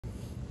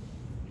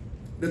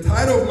The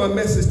title of my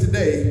message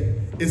today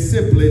is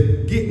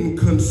simply getting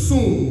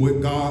consumed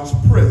with God's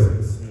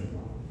presence.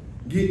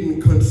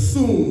 Getting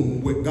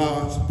consumed with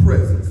God's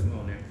presence.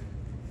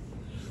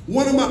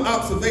 One of my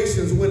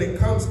observations when it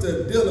comes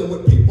to dealing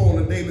with people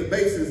on a daily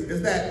basis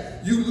is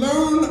that you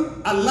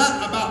learn a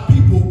lot about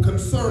people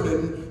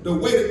concerning the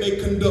way that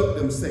they conduct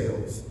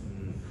themselves.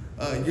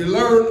 You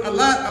learn a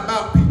lot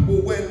about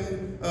people when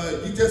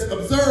you just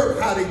observe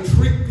how they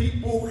treat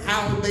people,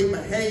 how they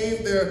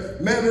behave, their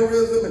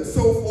mannerism, and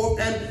so forth.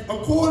 And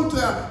according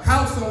to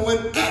how someone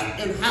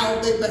acts and how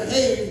they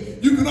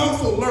behave, you can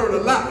also learn a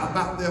lot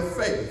about their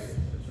faith.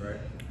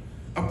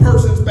 A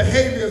person's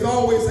behavior is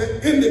always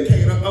an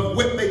indicator of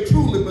what they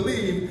truly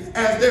believe,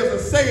 as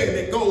there's a saying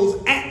that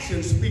goes,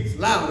 action speaks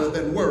louder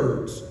than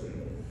words.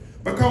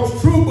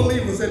 Because true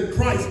believers in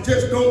Christ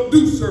just don't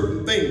do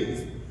certain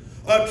things.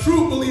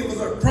 True believers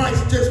of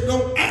Christ just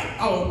don't act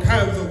all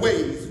kinds of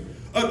ways.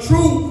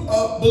 True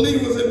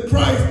believers in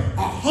Christ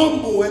are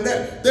humble, and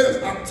that there's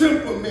a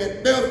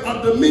temperament, there's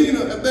a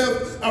demeanor, and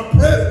there's a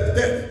presence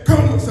that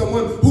comes with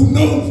someone who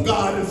knows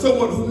God and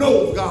someone who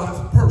knows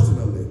God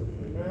personally.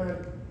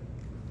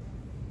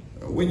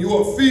 When you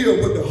are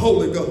filled with the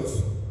Holy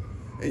Ghost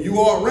and you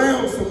are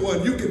around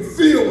someone, you can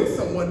feel when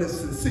someone is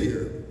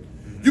sincere.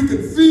 You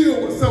can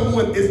feel when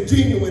someone is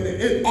genuine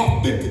and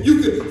authentic.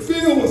 You can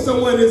feel when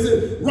someone is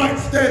in right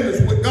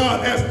standards with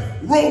God. As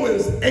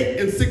Romans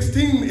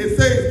 8:16, it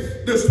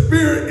says, the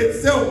Spirit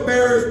itself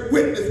bears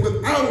witness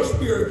with our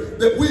spirit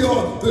that we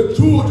are the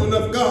children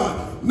of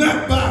God,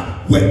 not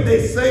by what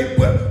they say,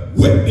 but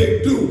what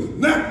they do.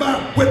 Not by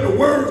what the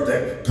words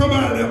that come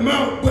out of their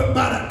mouth, but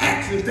by the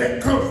actions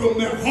that come from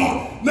their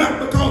heart. Not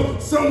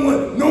because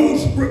someone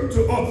knows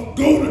scripture or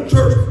go to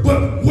church,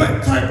 but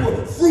what type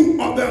of fruit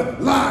are their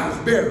lives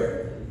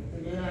bearing.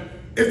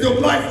 Is your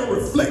life a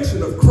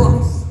reflection of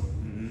Christ?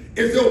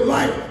 Is your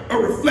life a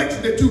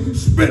reflection that you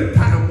spend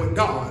time with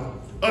God?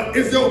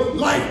 Is your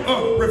life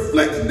a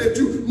reflection that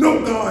you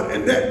know God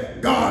and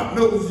that God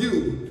knows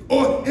you?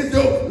 Or is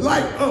your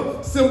life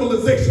a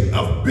symbolization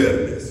of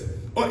bitterness?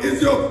 Or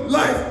is your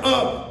life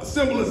a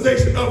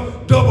symbolization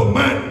of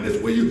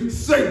double-mindedness, where you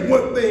say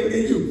one thing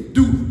and you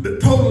do the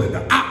totally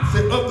the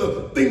opposite of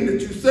the thing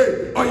that you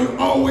say? Are you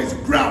always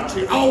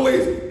grouchy,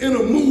 always in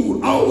a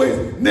mood, always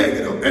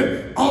negative,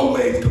 and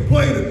always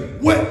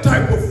complaining? What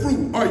type of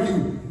fruit are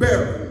you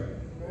bearing?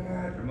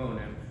 Come on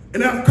now.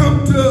 And I've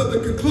come to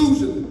the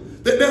conclusion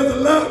that there's a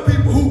lot of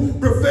people who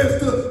profess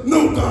to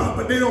know God,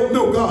 but they don't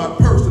know God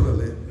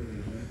personally.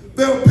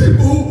 There are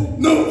people who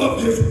know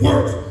of his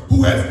works,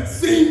 who has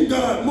seen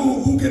God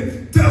move, who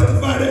can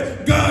testify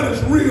that God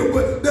is real,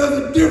 but there's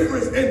a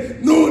difference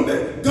in knowing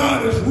that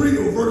God is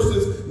real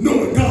versus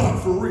knowing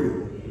God for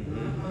real.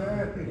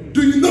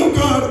 Do you know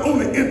God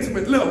on an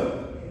intimate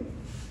level?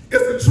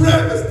 It's a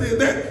travesty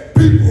that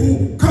people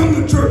who come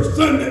to church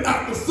Sunday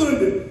after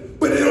Sunday,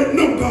 but they don't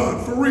know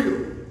God for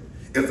real.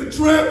 It's a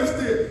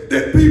travesty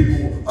that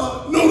people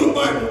know the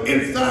Bible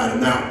inside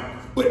and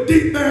out, but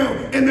deep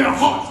down in their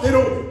hearts, they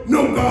don't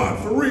know God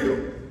for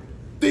real.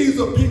 These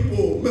are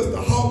people,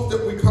 Mr. Hawks,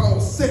 that we call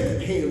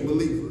second-hand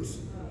believers.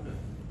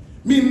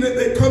 Meaning that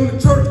they come to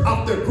church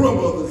off their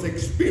grandmother's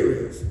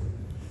experience.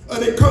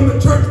 They come to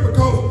church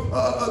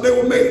because they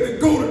were made to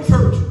go to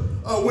church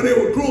when they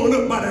were growing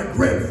up by their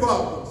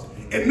grandfathers.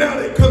 And now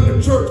they come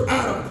to church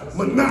out of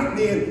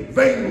monotony and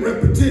vain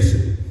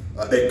repetition.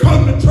 They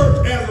come to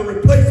church as a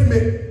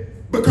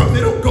replacement because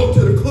they don't go to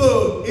the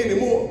club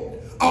anymore.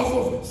 Off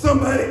of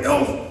somebody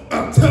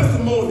else's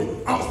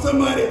testimony, off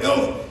somebody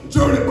else's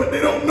journey, but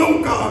they don't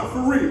know God for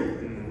real.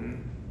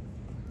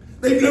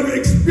 They've never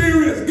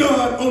experienced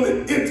God on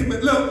an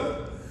intimate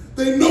level.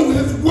 They know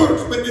his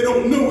works, but they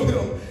don't know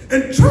him.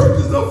 And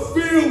churches are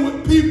filled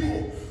with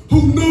people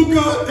who know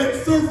God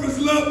at surface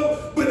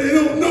level, but they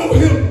don't know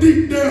him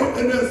deep down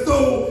in their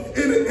soul,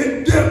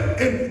 in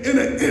depth, and in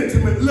an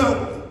intimate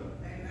level.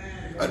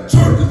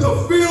 Churches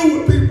are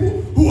filled with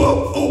people who are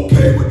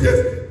okay with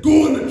just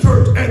going to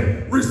church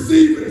and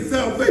receiving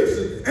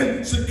salvation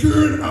and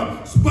securing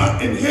a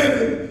spot in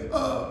heaven,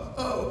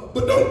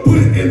 but don't put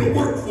in the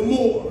work for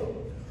more.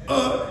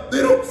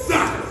 They don't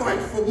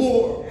sacrifice for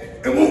more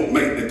and won't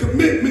make the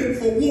commitment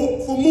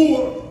for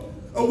more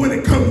when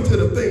it comes to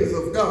the things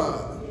of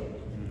God.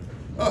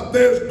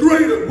 There's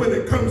greater when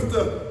it comes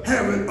to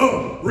having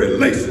a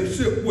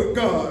relationship with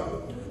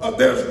God.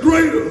 There's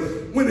greater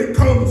when it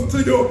comes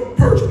to your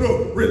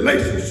personal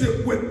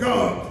relationship with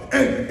God.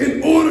 And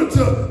in order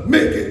to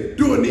make it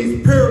during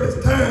these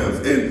perilous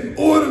times, in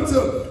order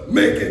to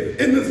make it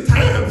in this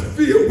times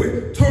filled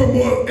with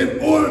turmoil, in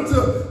order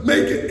to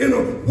make it in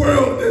a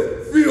world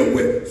that's filled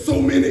with so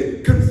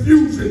many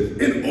confusion,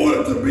 in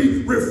order to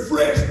be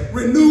refreshed,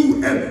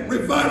 renewed, and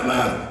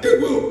revitalized,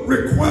 it will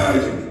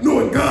require you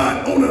knowing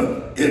God on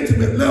an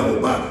intimate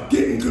level by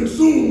getting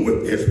consumed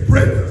with his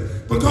presence.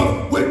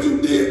 Because what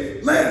you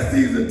did last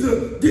season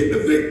to get the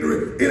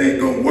victory, it ain't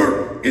going to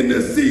work in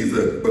this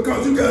season,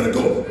 because you got to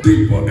go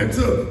deeper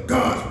into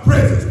God's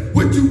presence.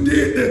 What you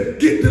did to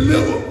get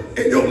delivered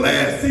in your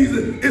last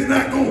season is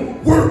not going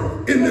to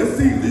work in this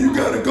season. You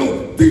got to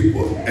go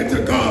deeper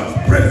into God's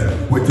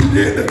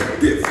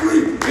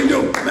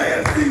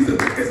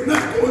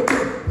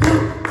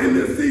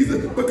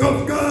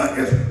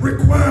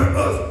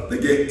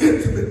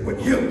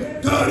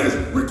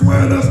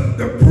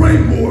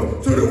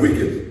so that we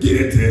can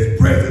get into his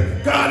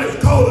presence. God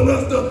is calling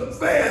us to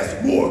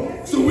fast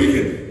more so we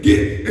can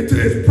get into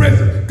his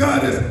presence.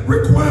 God is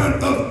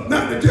requiring us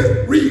not to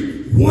just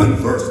read one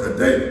verse a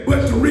day,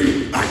 but to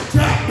read a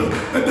chapter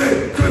a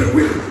day so that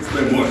we can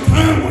spend more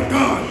time with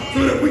God,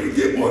 so that we can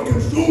get more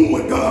consumed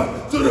with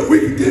God, so that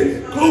we can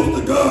get close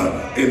to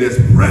God in his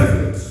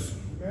presence.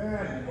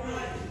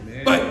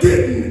 Amen. By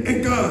getting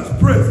in God's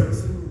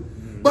presence,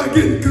 by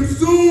getting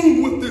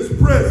consumed with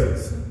this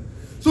presence,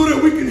 so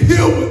that we can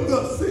hear what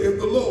thus saith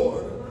the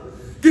Lord.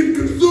 Getting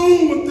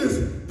consumed with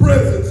this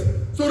presence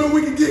so that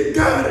we can get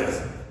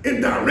guidance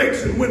and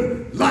direction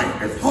when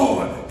life is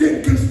hard.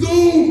 Getting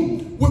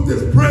consumed with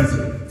this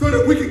presence so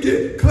that we can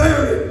get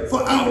clarity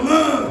for our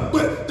lives,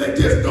 but they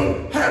just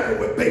don't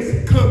happen with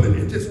basic coming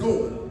and just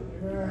going.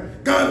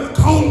 God is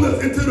calling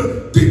us into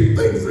the deep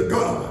things of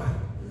God,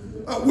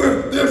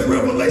 where there's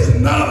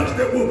revelation knowledge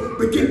that will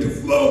begin to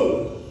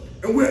flow,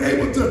 and we're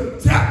able to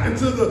tap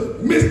into the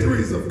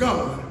mysteries of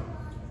God.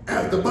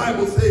 As the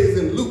Bible says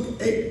in Luke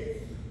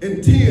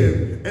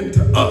 8:10, and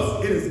to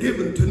us it is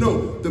given to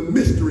know the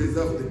mysteries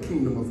of the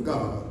kingdom of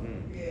God.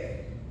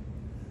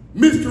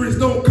 Mysteries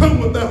don't come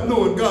without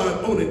knowing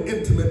God on an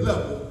intimate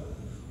level,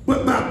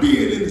 but by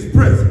being in his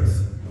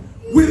presence.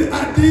 Witty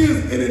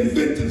ideas and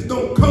inventions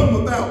don't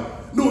come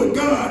without knowing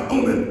God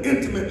on an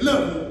intimate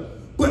level,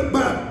 but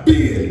by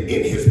being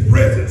in his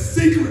presence.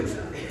 Secrets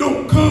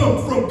don't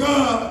come from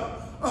God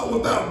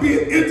without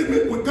being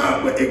intimate with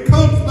God, but it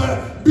comes by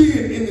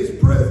being in his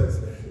presence.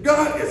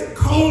 God is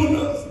calling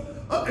us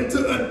into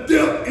a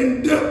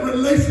in-depth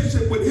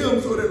relationship with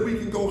him so that we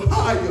can go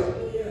higher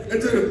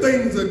into the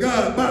things of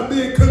God by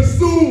being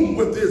consumed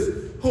with his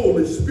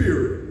Holy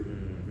Spirit.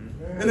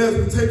 And as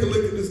we take a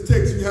look at this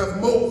text, you have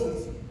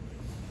Moses,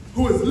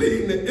 who is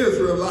leading the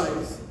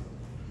Israelites,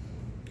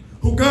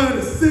 who God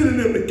is sending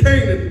them to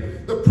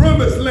Canaan, the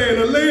promised land,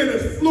 a land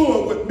that's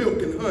flowing with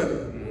milk and honey.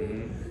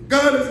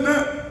 God is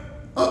not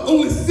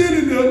only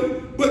sending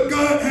them, but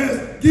God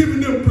has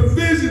given them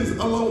provisions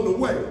along the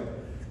way.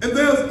 And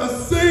there's a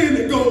saying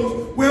that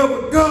goes,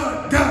 wherever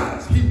God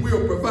guides, he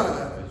will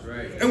provide. That's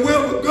right. And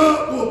wherever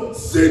God will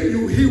send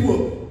you, he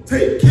will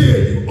take care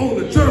of you on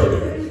the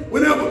journey.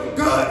 Whenever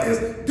God is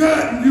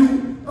guiding you,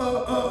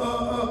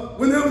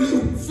 whenever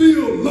you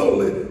feel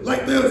lonely,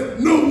 like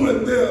there's no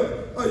one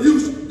there,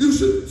 you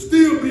should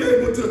still be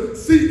able to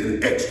see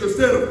an extra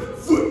set of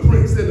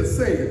footprints in the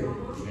sand.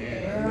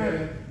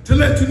 Amen. To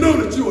let you know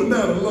that you are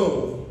not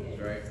alone.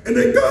 Right. And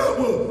that God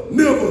will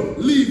never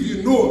leave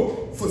you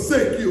nor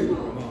forsake you.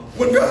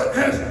 When God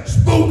has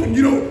spoken,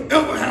 you don't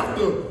ever have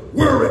to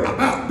worry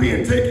about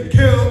being taken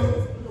care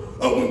of.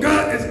 When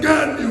God is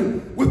guiding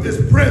you with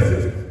his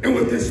presence and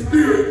with his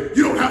spirit,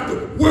 you don't have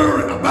to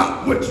worry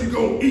about what you're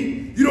going to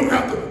eat. You don't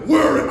have to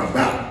worry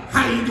about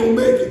how you're going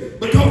to make it,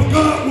 because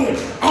God will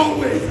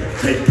always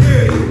take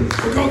care of you,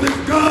 because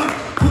it's God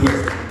who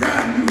is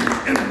guiding you.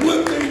 And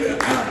one thing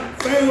that I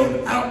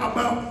found out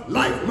about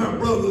life, my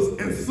brothers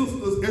and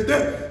sisters, is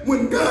that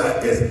when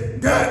God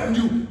is guiding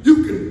you,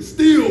 you can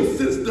still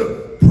sense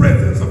the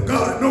presence of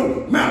God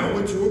no matter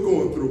what you are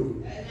going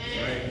through.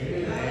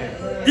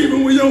 Amen.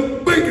 Even when your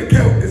bank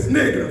account is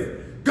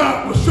negative,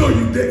 God will show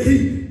you that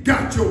he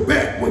got your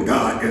back when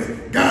God is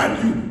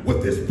guiding you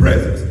with his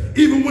presence.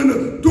 Even when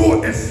the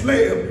door is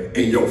slammed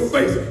in your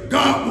face,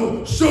 God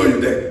will show you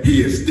that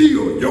he is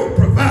still your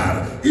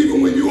provider.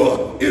 Even when you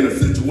are in a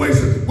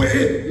situation where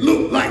it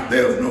looks like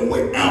there's no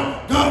way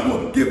out, God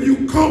will give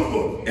you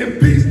comfort and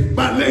peace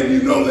by letting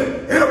you know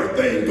that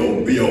everything's going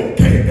to be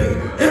okay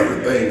and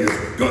everything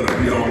is going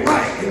to be all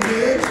right.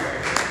 Amen.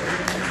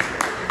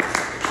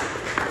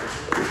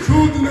 The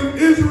children of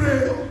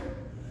Israel,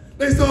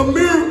 they saw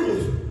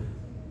miracles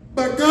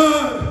by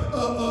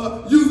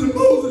God using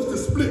Moses to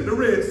split the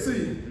Red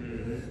Sea.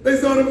 They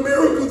saw the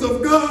miracles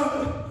of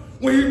God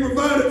when he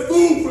provided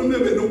food for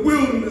them in the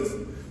wilderness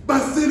by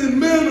sending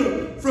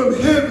manna from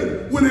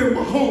heaven when they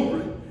were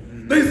hungry.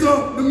 They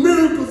saw the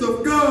miracles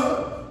of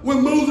God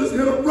when Moses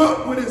hit a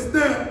rock with his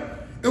staff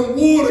and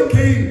water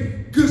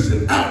came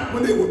gushing out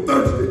when they were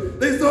thirsty.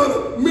 They saw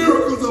the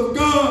miracles of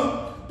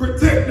God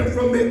protect them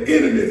from their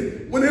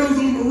enemies when they was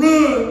on the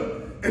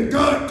run, and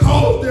God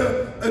caused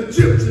their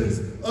Egyptians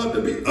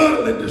to be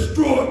utterly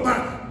destroyed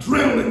by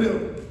drowning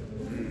them.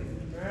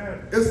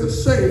 It's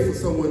a shame for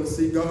someone to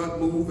see God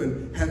move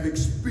and have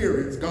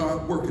experienced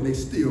God work, and they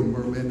still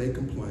murmur and they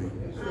complain.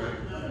 That's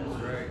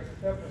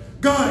right.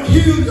 God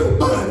healed your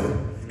body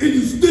and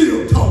you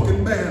still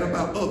talking bad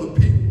about other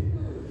people.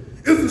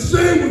 It's a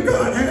shame when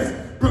God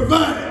has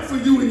provided for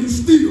you and you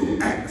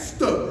still act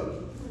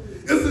stubborn.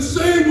 It's a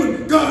shame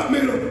when God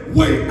made a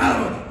way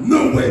out of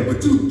no way,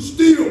 but you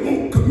still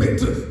won't commit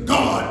to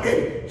God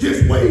and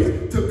his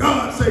ways. To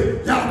God say,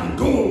 y'all can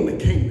go on to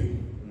Canaan.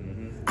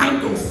 I'm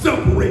going to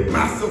separate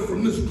myself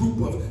from this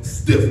group of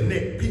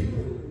stiff-necked people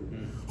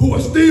who are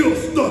still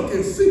stuck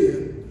in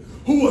sin,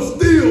 who are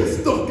still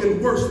stuck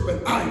in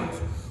worshiping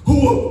idols,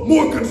 who are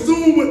more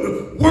consumed with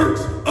the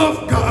works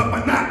of God,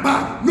 but not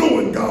by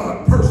knowing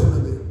God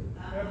personally.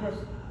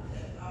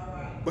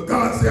 But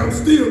God said, I'm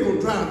still going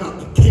to drive out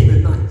the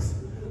Canaanites.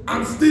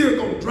 I'm still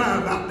going to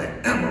drive out the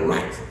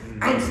Amorites.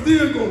 I'm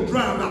still going to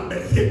drive out the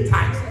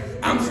Hittites.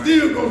 I'm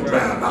still going to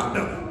drive out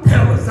the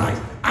Perizzites.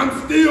 I'm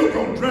still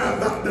going to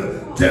drive out the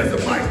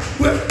Jezebites.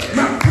 But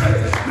my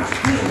presence not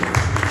doing it.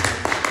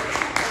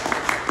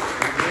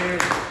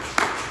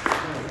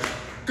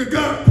 Because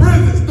God's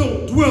presence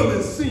don't dwell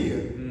in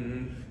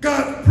sin.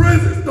 God's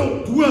presence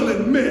don't dwell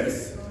in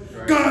mess.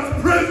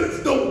 God's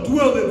presence don't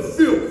dwell in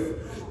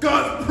filth.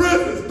 God's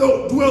presence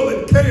don't dwell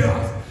in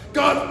chaos.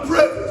 God's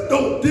presence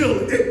don't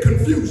deal in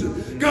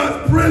confusion.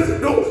 God's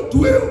presence don't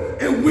dwell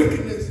in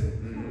wickedness.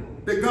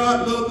 That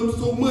God loved them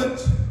so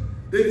much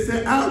that he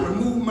said, I'll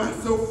remove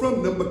myself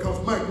from them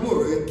because my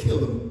glory will kill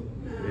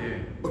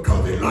them.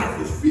 Because their life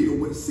is filled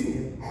with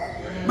sin.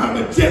 My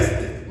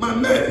majesty, my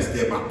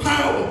majesty, my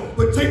power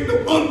will take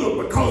them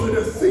under because of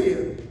their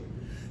sin.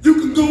 You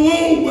can go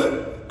on,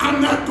 but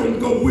I'm not going to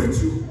go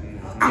with you.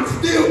 I'm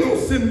still going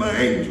to send my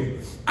angel.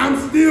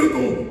 I'm still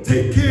going to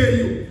take care of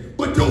you.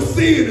 But your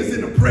sin is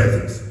in the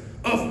presence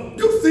of,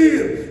 your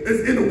sin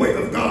is in the way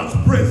of God's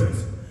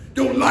presence.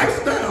 Your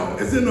lifestyle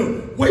is in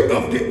the way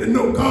of getting to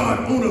know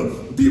God on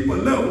a deeper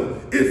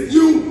level. It's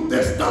you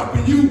that's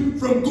stopping you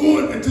from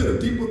going into the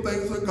deeper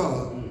things of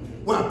God.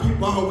 Why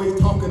people are always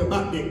talking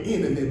about the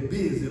enemy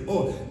busy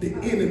or the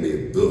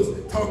enemy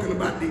this, talking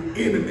about the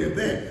enemy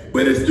that.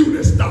 But it's you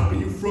that's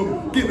stopping you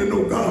from getting to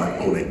know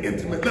God on an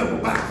intimate level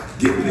by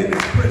getting in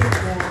his presence.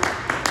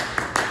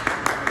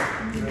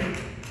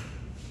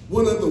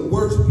 One of the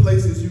worst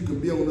places you can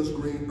be on this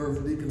green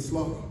earth, Deacon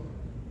Slaughter,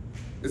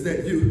 is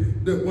that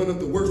one of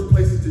the worst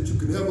places that you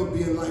can ever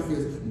be in life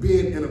is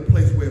being in a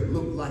place where it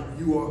looks like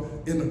you are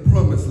in the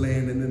promised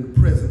land and in the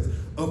presence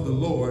of the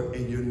Lord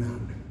and you're not.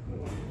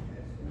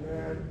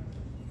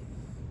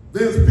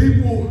 There's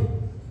people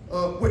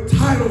with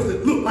titles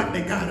that look like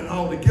they got it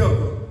all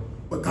together,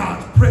 but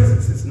God's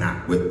presence is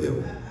not with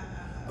them.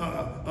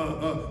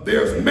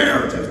 There's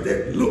marriages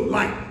that look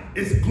like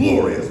it's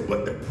glorious,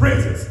 but the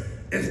presence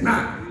is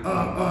not,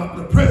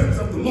 the presence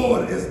of the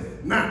Lord is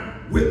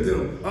not with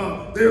them.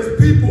 There's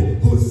people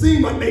who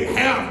seem like they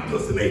have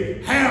this and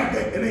they have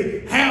that and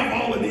they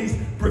have all of these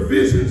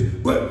provisions,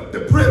 but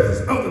the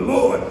presence of the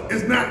Lord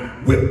is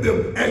not with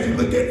them. As you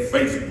look at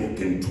Facebook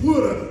and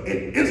Twitter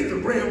and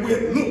Instagram,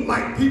 where it look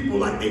like people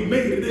like they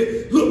made it,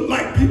 it look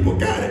like people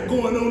got it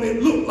going on,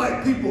 it look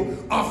like people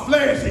are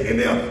flashy and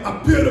they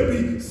appear to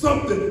be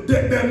something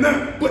that they're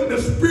not, but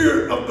the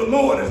Spirit of the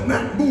Lord is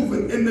not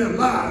moving in their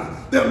lives.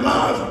 Their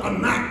lives are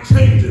not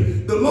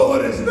changing. The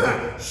Lord is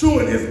not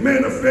showing his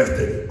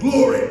manifested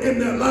glory in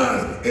their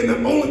lives. And the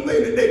only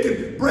thing that they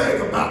can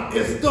brag about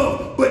is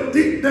stuff. But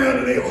deep down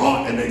in their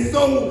heart and their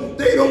soul,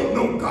 they don't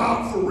know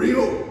God for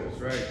real.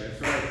 That's right.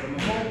 That's right. Come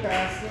on,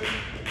 Pastor.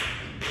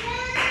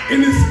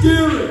 And it's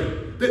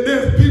scary that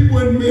there's people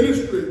in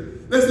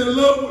ministry that's in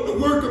love with the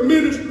work of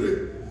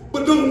ministry,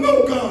 but don't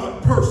know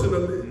God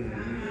personally.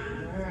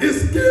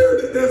 It's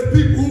scary that there's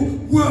people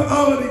who wear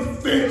all of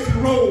these fancy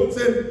robes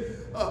and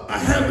are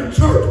having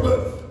church,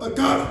 but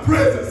God's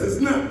presence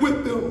is not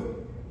with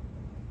them.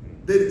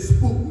 That it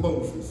spooked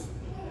Moses.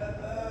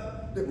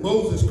 That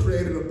Moses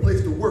created a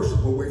place to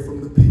worship away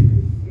from the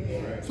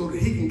people so that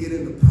he can get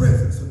in the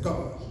presence of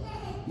God.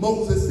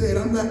 Moses said,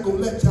 I'm not going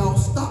to let y'all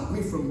stop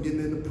me from getting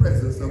in the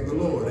presence of the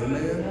Lord.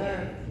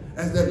 Amen.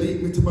 As that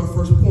leads me to my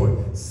first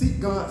point. Seek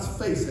God's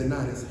face and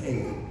not his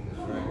hand.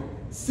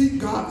 Seek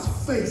God's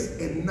face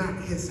and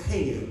not his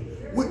hand.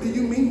 What do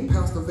you mean,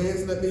 Pastor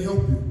Vance? Let me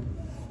help you.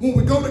 When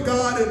we go to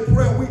God in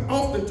prayer, we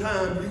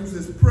oftentimes use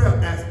this prayer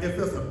as if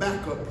it's a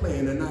backup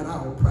plan and not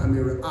our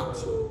primary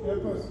option.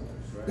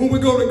 When we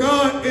go to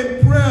God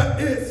in prayer,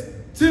 it's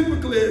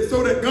typically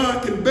so that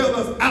God can bail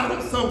us out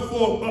of some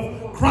form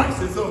of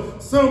crisis or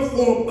some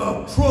form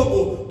of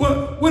trouble.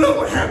 But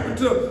whatever happened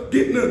to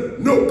getting to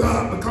know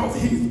God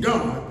because he's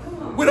God?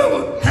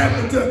 Whatever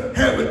happened to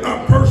having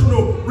a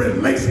personal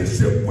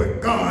relationship with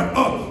God?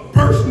 A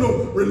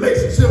personal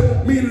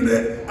relationship meaning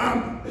that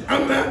I'm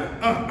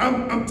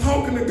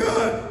talking to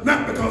God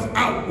not because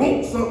I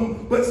want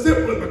something, but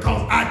simply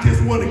because I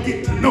just want to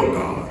get to know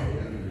God.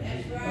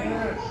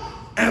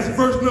 As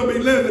verse number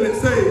 11 it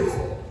says,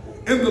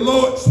 and the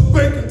Lord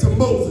spake unto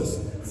Moses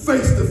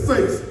face to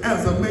face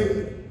as a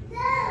man,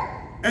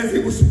 as he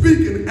was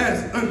speaking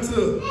as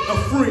unto a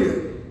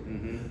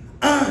friend.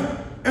 I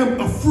am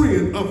a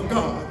friend of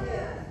God.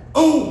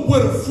 Oh,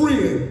 what a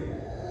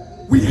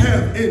friend we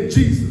have in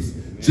Jesus.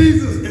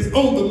 Jesus is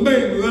on the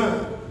main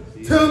line.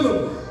 Tell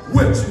him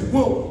what you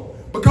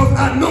want. Because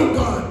I know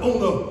God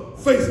on a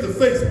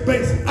face-to-face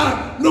basis.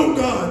 I know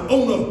God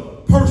on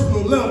a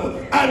personal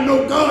level. I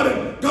know God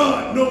and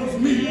God knows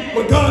me.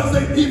 But God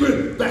said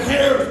even the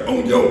hairs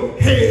on your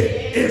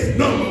head is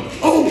numbered.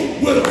 Oh,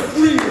 what a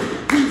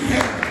friend we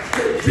have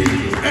with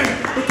Jesus.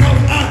 And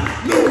because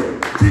I know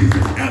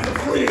Jesus as a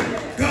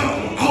friend,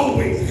 God will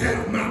always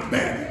have my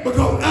back.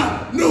 Because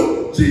I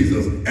know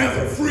Jesus as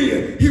a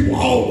friend, he will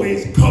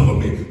always cover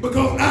me.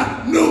 Because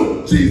I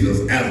know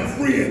Jesus as a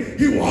friend,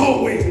 he will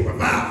always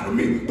provide for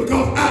me.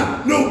 Because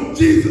I know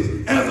Jesus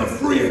as a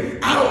friend,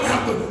 I don't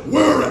have to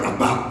worry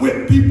about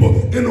what people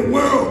in the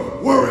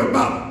world worry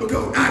about.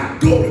 Because I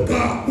go to God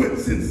God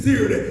with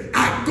sincerity.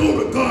 I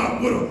go to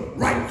God with a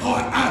right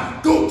heart. I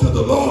go to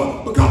the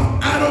Lord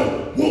because I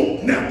don't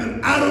want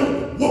nothing. I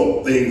don't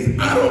want things.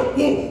 I don't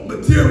want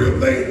material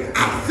things.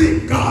 I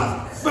seek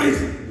God's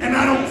face and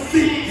I don't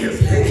seek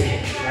his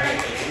hand.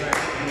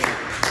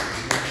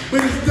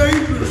 But it's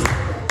dangerous.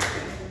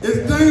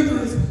 It's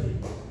dangerous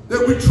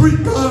that we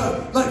treat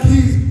God like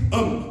he's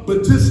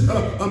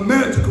a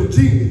magical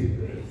genie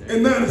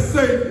and not a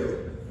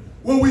savior.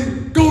 When we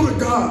go to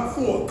God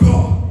for a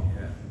car,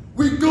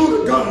 we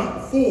go to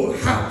God for a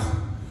house,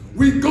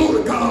 we go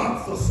to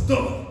God for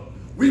stuff,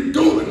 we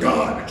go to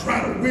God to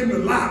try to win the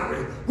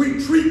lottery.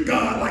 We treat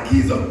God like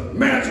he's a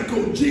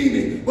magical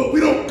genie, but we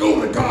don't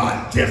go to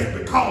God just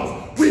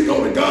because. We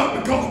go to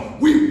God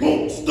because we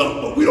want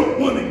stuff, but we don't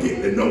want to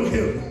get to know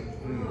him.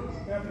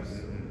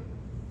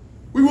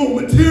 We want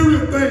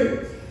material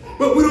things,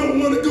 but we don't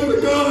want to go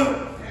to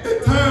God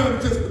at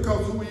times just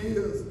because of who he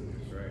is.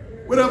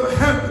 Whatever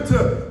happened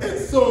to in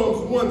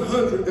Psalms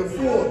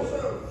 104,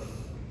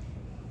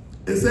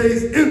 it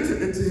says, enter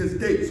into his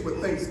gates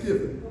with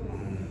thanksgiving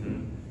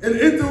and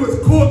into his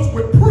courts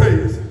with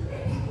praise.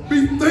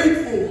 Be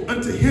thankful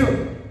unto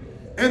him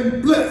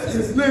and bless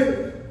his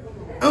name.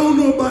 I don't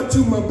know about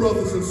you, my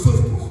brothers and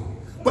sisters,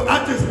 but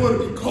I just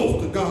want to be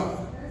close to God.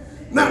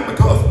 Not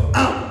because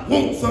I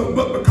want something,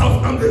 but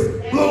because I'm just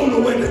blown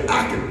away that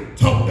I can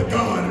talk to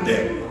God and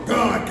that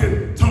God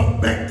can talk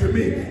back to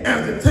me.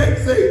 As the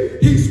text says,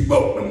 he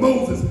spoke to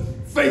Moses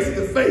face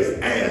to face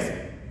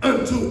as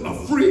unto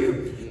a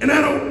friend. And I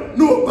don't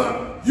know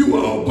about you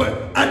all,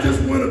 but I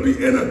just want to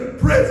be in the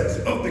presence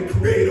of the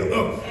creator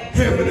of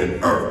heaven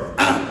and earth.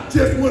 I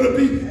just want to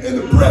be in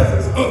the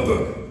presence of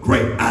the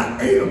great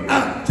I am.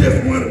 I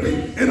just want to be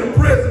in the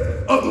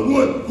presence of the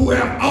one who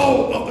have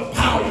all of the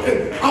power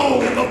and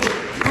all of the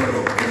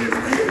world in his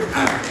hand.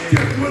 I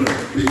just want to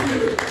be in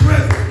the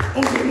presence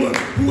of the one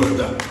who is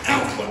the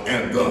Alpha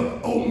and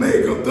the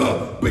Omega,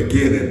 the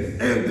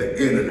beginning and the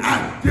end. And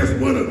I just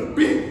want to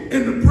be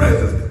in the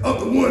presence of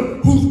the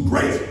one whose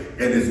grace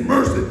and his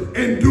mercy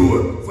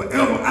endure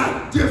forever.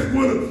 I just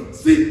want to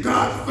seek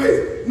God's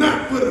face,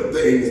 not for the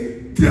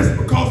things, just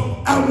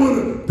because I want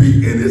to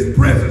be in his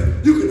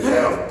presence. You can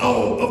have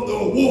all of the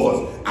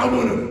awards. I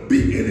want to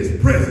be in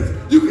his presence.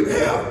 You can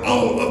have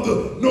all of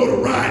the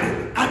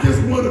notoriety. I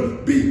just want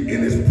to be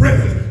in his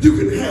presence. You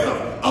can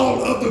have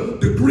all of the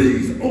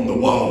degrees on the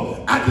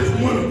wall. I just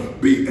want to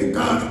be in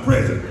God's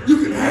presence.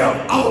 You can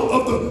have all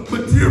of the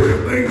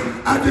material things.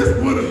 I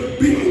just want to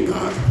be in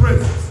God's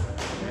presence.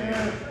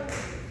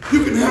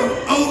 You can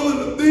have all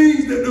of the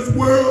things that this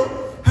world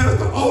has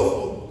to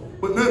offer,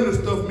 but none of the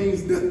stuff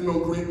means nothing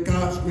on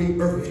God's green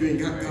earth if you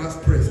ain't got God's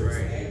presence.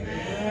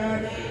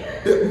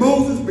 That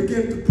Moses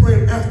began to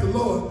pray and ask the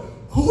Lord,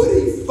 who are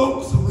these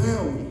folks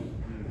around me?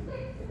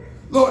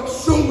 Lord,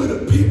 show me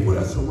the people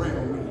that's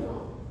around me.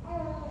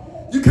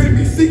 You can't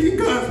be seeking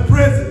God's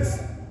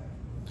presence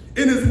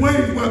in his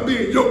ways while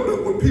being yoked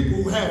up with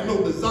people who have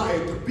no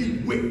desire to be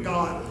with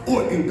God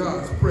or in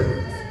God's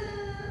presence.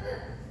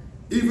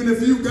 Even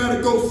if you got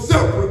to go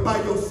separate by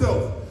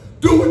yourself,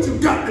 do what you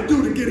got to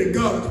do to get in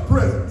God's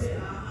presence.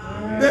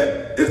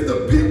 That it's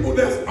the people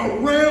that's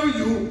around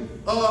you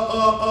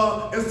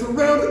and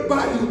surrounded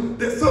by you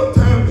that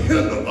sometimes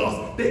hinder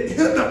us, that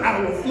hinder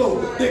our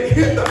flow, that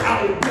hinder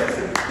our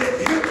blessing,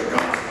 that hinder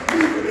God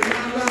moving in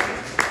our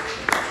lives.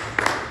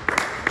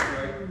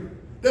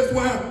 That's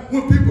why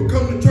when people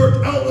come to church,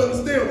 I don't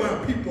understand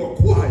why people are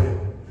quiet.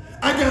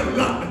 I got a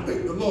lot to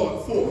thank the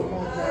Lord for.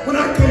 When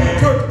I come to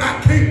church,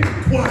 I can't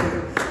be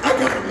quiet. I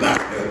got a lot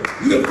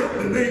to lift up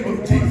the name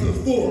of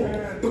Jesus for.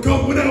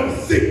 Because when I was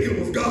sick, it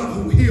was God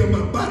who healed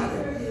my body.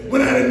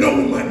 When I didn't know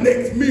when my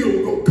next meal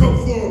was going to come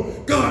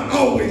from, God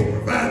always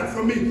provided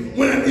for me.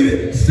 When I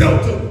needed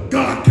shelter,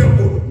 God kept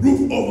a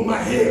roof over my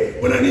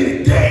head. When I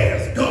needed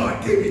gas,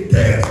 God gave me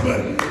gas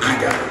money.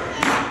 I got a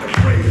lot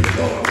to praise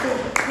the Lord for.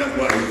 That's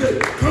why he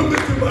said, come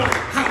into my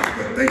house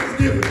with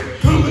thanksgiving.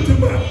 Come into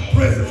my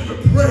presence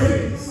with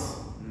praise.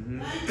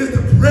 It's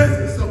the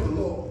presence of the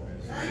Lord.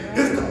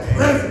 It's the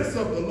presence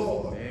of the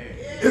Lord.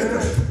 It's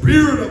the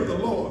Spirit of the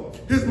Lord.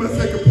 Here's my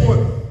second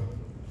point.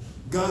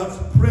 God's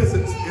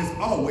presence is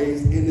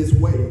always in his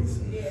ways.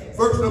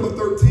 Verse number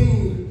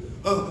 13,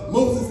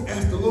 Moses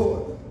asked the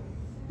Lord,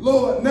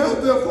 Lord, now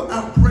therefore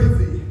I pray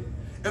thee,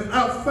 and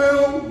I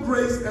found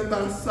grace in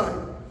thy sight.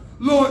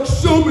 Lord,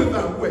 show me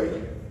thy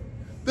way,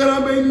 that I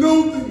may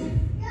know thee,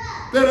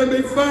 that I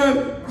may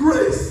find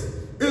grace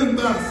in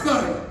thy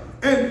sight,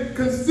 and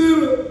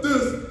consider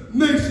this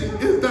nation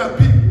is thy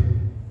people.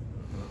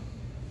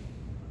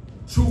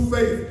 True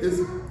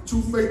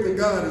faith in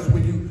God is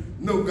when you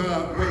know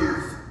God's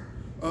ways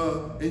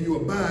and you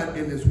abide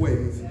in his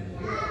ways.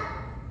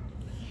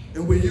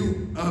 And when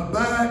you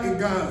abide in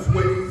God's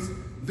ways,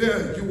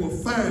 there you will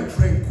find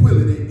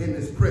tranquility in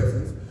his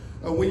presence.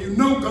 When you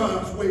know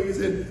God's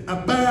ways and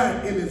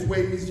abide in his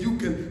ways, you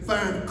can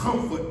find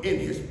comfort in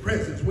his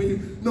presence. When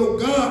you know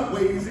God's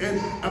ways and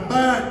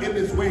abide in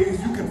his ways,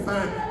 you can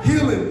find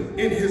healing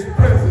in his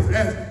presence.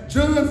 As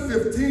John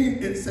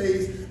 15, it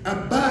says,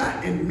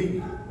 abide in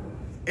me,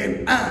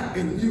 and I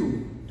in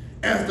you,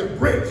 As the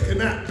branch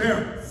cannot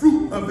bear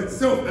fruit of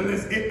itself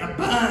unless it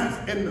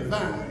abides in the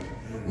vine,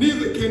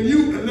 neither can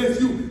you unless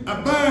you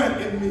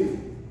abide in me.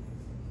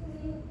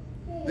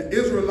 The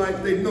Israelites,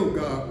 they know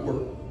God's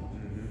work,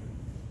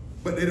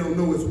 but they don't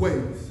know his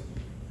ways.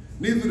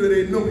 Neither do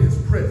they know his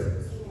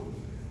presence.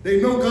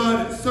 They know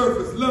God at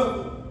surface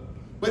level,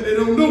 but they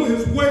don't know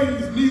his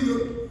ways,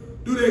 neither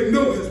do they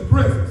know his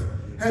presence.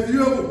 Have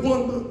you ever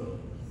wondered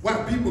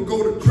why people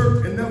go to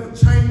church and never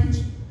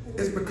change?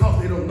 It's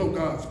because they don't know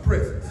God's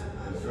presence.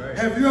 Right.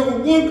 Have you ever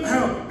wondered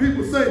how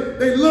people say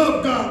they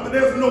love God, but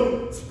there's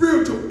no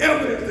spiritual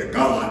evidence that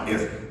God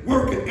is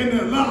working in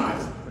their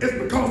lives? It's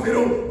because they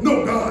don't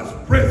know God's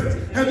presence.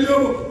 Have you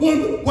ever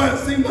wondered why it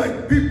seems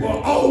like people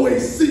are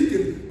always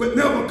seeking but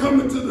never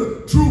coming to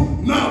the true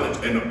knowledge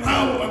and the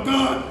power of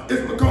God?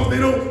 It's because they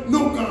don't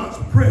know God's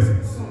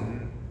presence.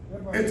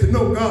 And to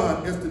know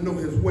God is to know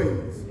his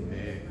ways.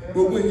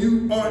 But when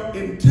you are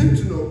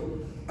intentional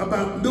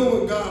about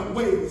knowing God's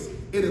ways,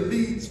 it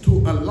leads to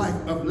a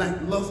life of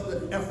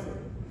lackluster effort.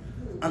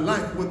 A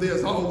life where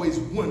there's always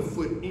 1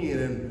 foot in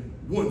and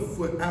 1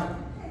 foot out.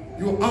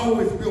 You'll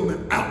always be on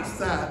the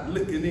outside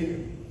looking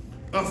in,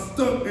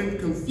 stuck in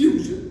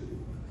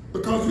confusion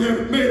because you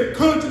haven't made a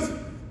conscious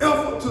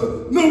effort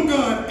to know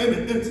God in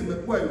an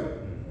intimate way.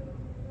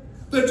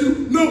 That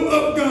you know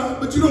of God,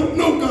 but you don't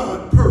know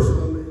God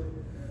personally.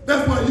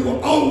 That's why you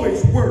are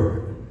always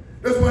worried.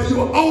 That's why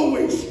you are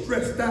always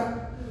stressed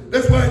out.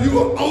 That's why you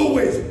are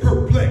always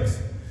perplexed.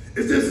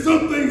 It's just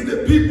some things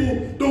that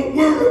people don't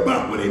worry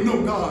about when they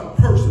know God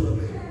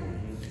personally.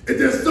 It's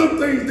just some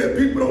things that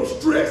people don't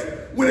stress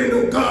when they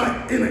know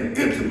God in an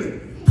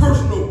intimate,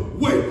 personal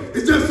way.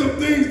 It's just some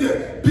things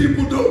that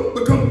people don't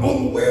become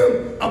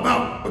overwhelmed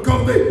about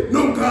because they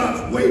know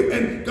God's way,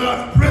 and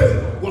God's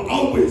presence will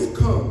always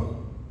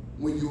come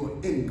when you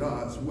are in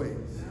God's ways.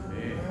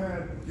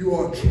 You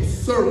are a true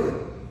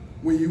servant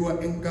when you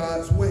are in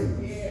God's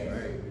ways.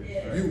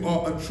 You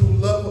are a true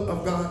lover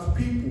of God's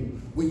people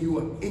when you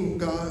are in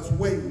God's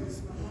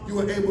ways. You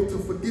are able to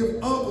forgive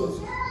others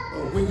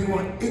when you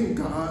are in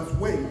God's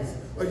ways.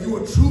 You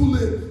are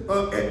truly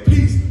at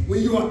peace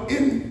when you are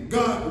in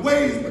God's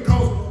ways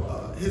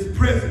because his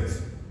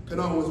presence can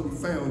always be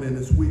found in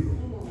his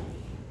will.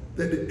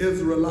 That the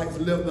Israelites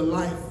lived a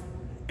life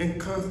in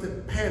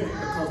constant panic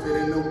because they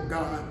didn't know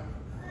God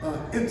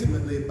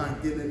intimately by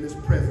getting in his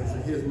presence.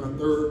 And here's my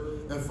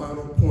third and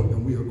final point,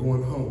 and we are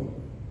going home.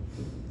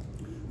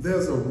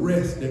 There's a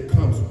rest that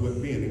comes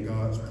with being in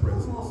God's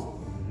presence.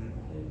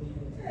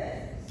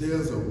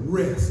 There's a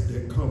rest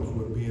that comes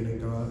with being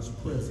in God's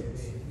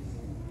presence.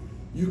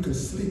 You can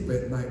sleep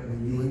at night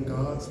when you're in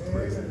God's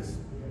presence.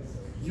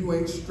 You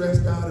ain't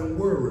stressed out and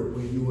worried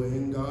when you are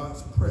in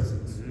God's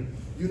presence.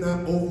 You're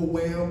not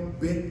overwhelmed,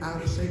 bent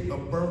out of shape, or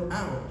burnt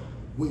out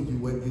when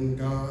you are in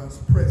God's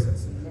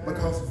presence.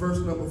 Because verse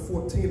number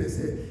 14, it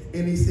said,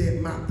 and he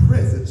said, my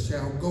presence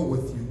shall go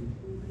with you,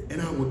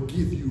 and I will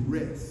give you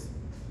rest.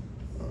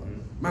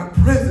 My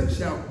presence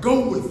shall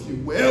go with you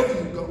wherever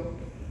you go.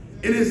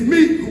 It is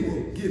me who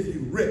will give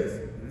you rest.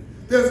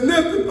 There's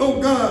nothing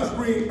on God's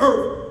green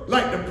earth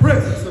like the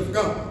presence of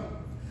God.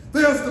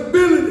 There's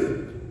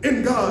stability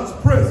in God's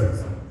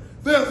presence.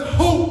 There's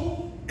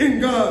hope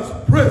in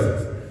God's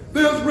presence.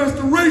 There's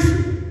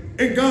restoration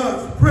in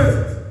God's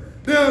presence.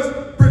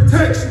 There's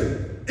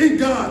protection in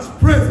God's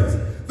presence.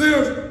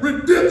 There's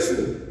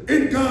redemption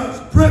in God's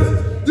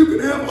presence. You can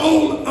have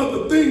all of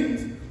the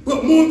things,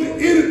 but more than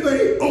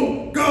anything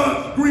on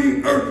God's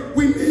green earth,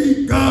 we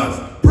need God's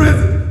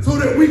presence so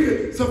that we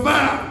can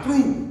survive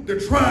through the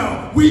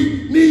trial.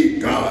 We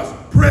need God's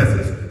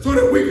presence so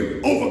that we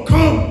can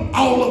overcome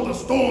all of the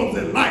storms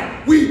in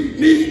life. We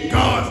need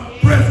God's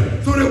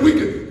presence so that we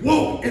can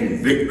walk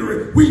in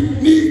victory. We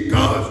need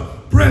God's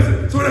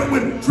presence so that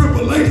when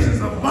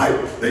tribulations of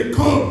life, they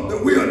come,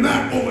 that we are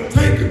not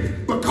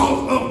overtaken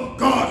because of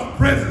God's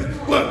presence.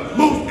 But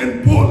most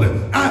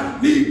importantly, I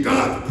need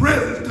God's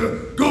presence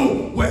to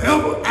go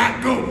wherever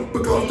I go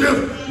because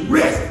there's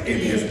rest in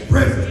his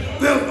presence.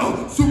 There's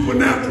a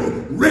supernatural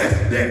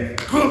rest that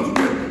comes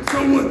when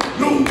someone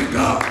knows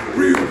God for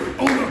real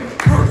on a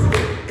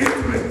personal,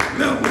 intimate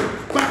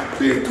level by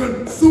being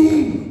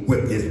consumed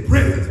with his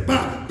presence,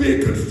 by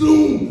being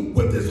consumed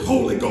with his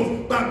Holy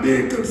Ghost, by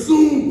being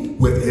consumed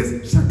with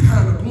his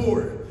Shekinah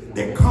glory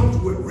that comes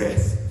with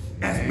rest.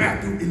 As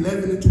Matthew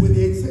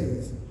 11:28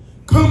 says,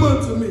 come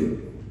unto me,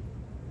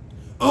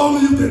 all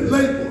of you that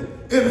labor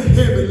and are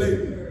heavy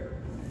laden,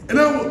 and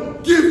I will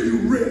give you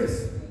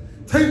rest.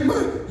 Take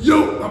my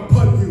yoke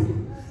upon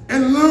you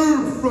and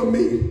learn from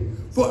me,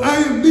 for I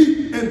am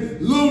meek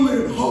and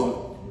lowly in heart,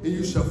 and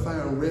you shall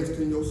find rest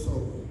in your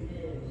soul.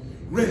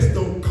 Rest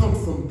don't come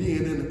from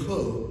being in the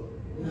club.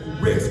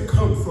 Rest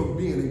comes from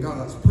being in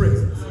God's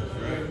presence.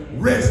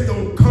 Rest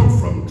don't come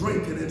from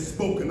drinking and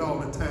smoking all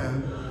the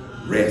time.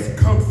 Rest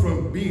comes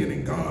from being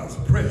in God's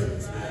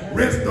presence.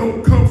 Rest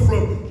don't come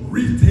from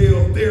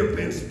retail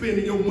therapy and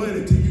spending your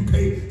money till you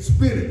can't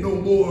spend it no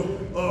more.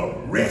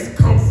 Rest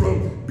comes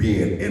from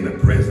being in the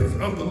presence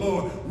of the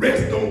Lord.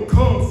 Rest don't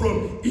come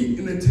from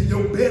eating until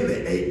your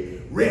belly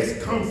ache.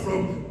 Rest comes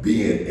from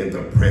being in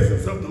the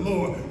presence of the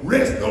Lord.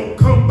 Rest don't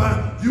come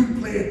by you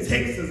playing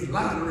Texas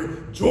lottery,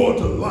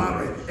 Georgia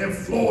lottery, and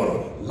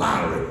Florida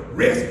lottery.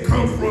 Rest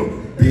comes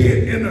from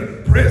being in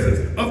the presence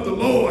of the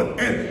Lord.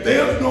 And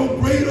there's no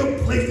greater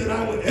place that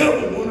I would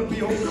ever want to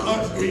be on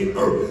God's green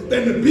earth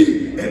than to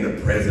be in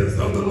the presence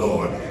of the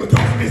Lord.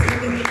 Because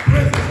it's in the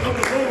presence of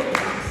the Lord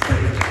that I'm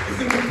saved.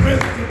 It's in the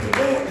presence of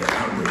the Lord that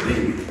I'm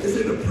redeemed. It's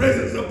in the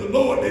presence of the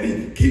Lord that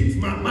he keeps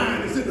my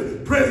mind. It's in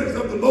the presence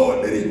of the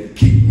Lord that he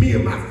keeps me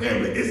and my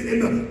family. It's in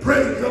the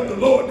presence of the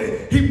Lord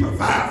that he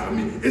provides for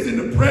me. It's in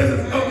the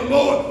presence of the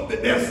Lord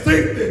that there's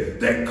safety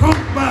that comes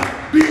by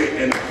being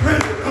in the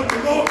presence of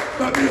the Lord,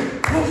 by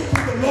being close to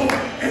the Lord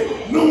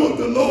and knowing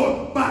the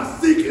Lord, by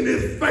seeking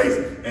his face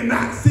and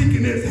not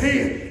seeking his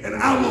hand. And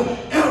I will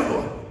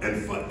ever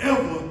and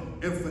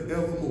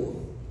forevermore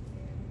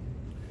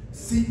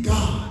seek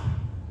God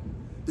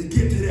to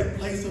get to that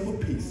place of a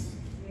peace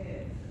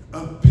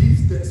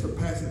that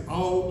surpasses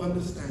all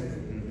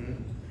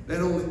understanding, that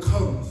only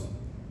comes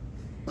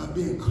by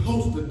being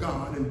close to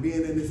God and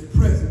being in his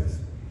presence,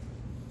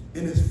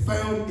 and is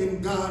found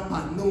in God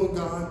by knowing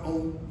God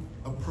on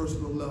a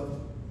personal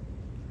level.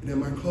 And in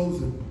my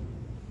closing,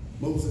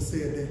 Moses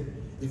said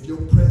that if your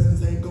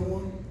presence ain't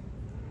going,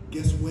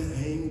 guess what?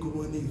 I ain't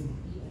going either.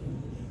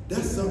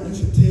 That's something you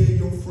should tell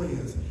your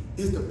friends.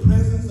 Is the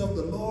presence of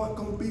the Lord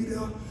going to be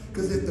there?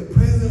 Because if the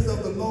presence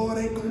of the Lord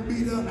ain't going to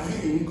be there, I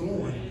ain't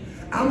going.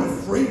 I'm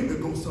afraid to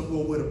go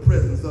somewhere where the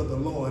presence of the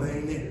Lord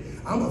ain't in.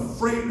 I'm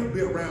afraid to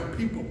be around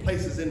people,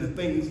 places, and the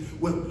things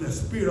where the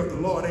Spirit of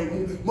the Lord ain't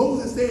moving.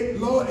 Moses said,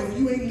 Lord, if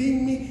you ain't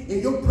leading me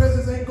and your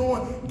presence ain't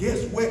going,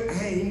 guess what?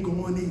 I ain't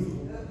going either.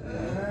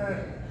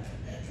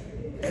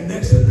 And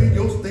that should be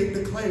your state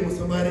to claim with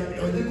somebody.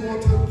 Are you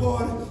going to the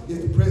party?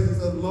 Is the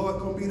presence of the Lord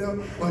going to be there?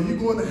 Are you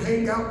going to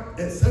hang out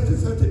at such and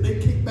such and they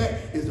kick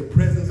back? Is the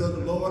presence of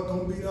the Lord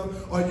going to be there?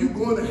 Are you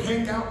going to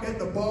hang out at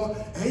the bar?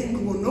 I ain't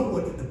going to know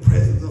what the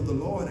presence of the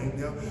Lord ain't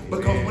there.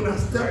 Because when I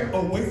step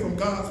away from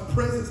God's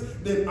presence,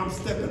 then I'm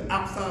stepping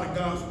outside of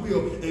God's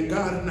will, and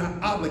God is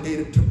not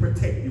obligated to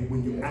protect you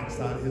when you're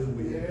outside of his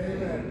will.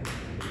 Amen.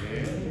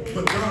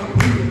 But God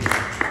will.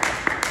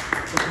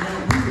 But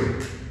God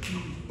will.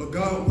 But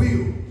God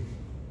will,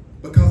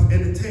 because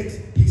in the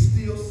text, he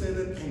still sent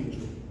an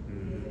angel.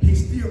 He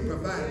still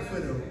provided for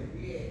them.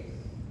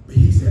 But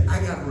he said, I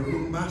got to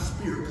remove my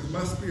spirit, because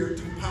my spirit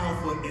too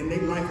powerful, and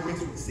their life makes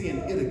with sin.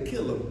 It'll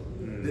kill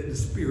them, that the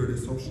spirit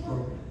is so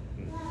strong.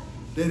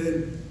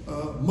 That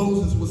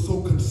Moses was so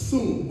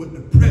consumed with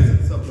the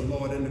presence of the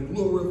Lord and the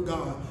glory of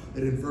God,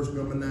 that in verse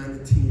number 9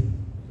 and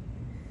 10,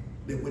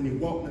 that when he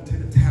walked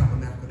into the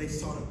tabernacle, they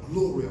saw the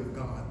glory of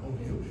God on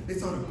him. They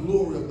saw the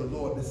glory of the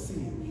Lord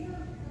descend.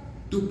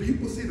 Do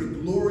people see the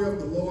glory of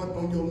the Lord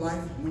on your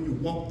life when you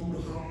walk through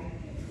the hall?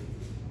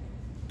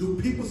 Do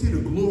people see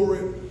the glory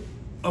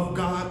of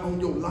God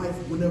on your life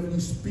whenever you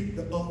speak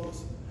to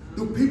others?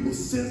 Do people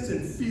sense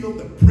and feel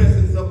the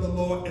presence of the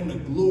Lord and the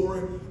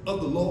glory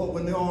of the Lord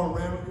when they're all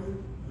around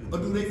you? Or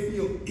do they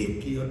feel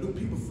icky? Or do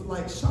people feel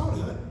like, shout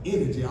her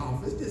energy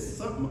off? It's just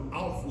something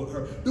off with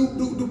her.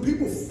 Do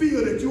people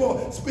feel that you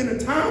are spending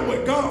time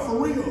with God for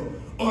real?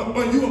 Or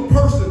are you a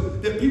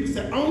person that people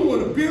say, I don't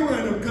want to be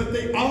around them because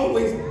they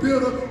always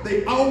bitter,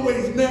 they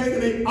always nagging,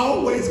 they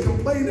always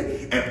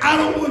complaining, and I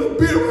don't want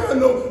to be around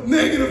no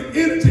negative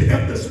energy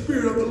if the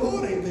Spirit of the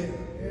Lord ain't there.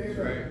 That's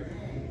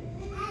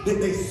right. That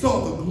they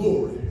saw the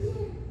glory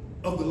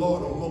of the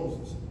Lord on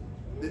Moses,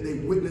 that they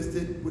witnessed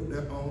it with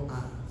their own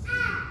eyes.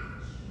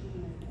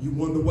 You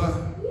wonder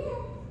why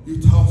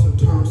you toss and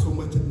turn so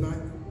much at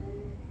night?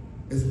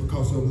 It's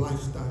because of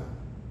lifestyle.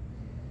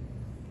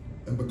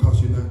 And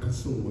because you're not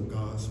consumed with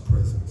God's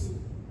presence.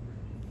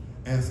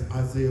 As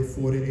Isaiah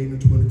 48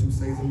 and 22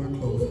 says in my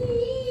closing,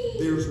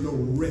 there is no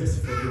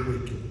rest for the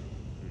wicked.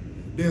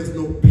 There's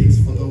no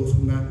peace for those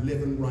who are not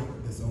living right.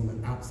 That's on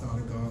the outside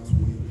of God's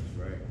will.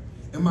 Right.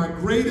 And my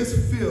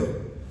greatest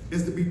fear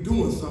is to be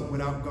doing something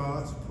without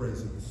God's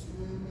presence.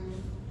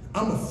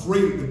 I'm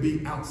afraid to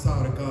be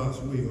outside of God's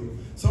will.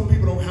 Some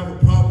people don't have a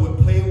problem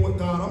with playing with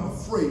God. I'm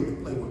afraid to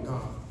play with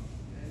God.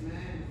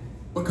 Amen.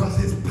 Because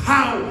his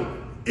power,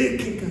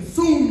 it can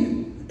consume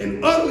you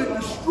and utterly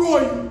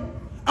destroy you.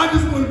 I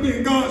just want to be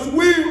in God's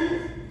will.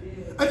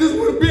 I just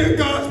want to be in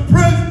God's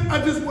presence.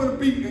 I just want to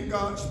be in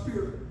God's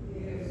spirit.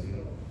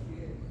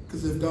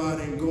 Because if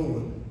God ain't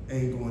going, I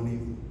ain't going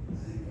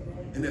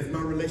either. And if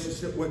my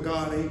relationship with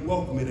God ain't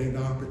welcome, it ain't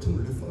an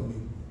opportunity for me.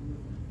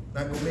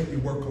 Not going to make me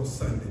work on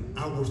Sunday.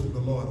 I worship the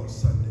Lord on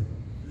Sunday.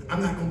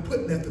 I'm not going to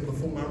put nothing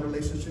before my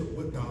relationship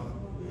with God.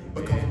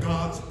 Because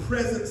God's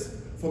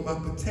presence for my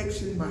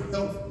protection, my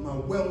health, my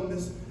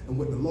wellness, and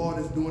what the Lord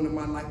is doing in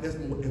my life, that's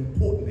more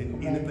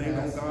important than anything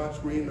on God's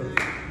green earth.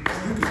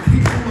 You can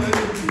keep the money,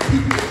 you can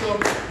keep yourself,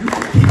 you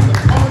can keep the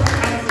part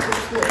out of the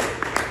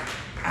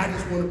store. I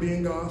just want to be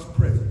in God's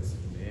presence.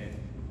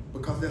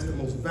 Because that's the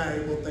most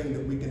valuable thing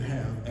that we can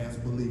have as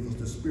believers.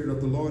 The Spirit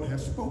of the Lord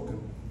has spoken.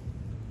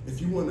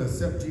 If you want to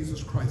accept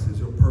Jesus Christ as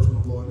your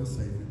personal Lord and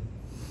Savior,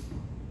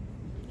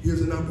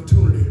 here's an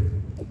opportunity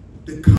to come.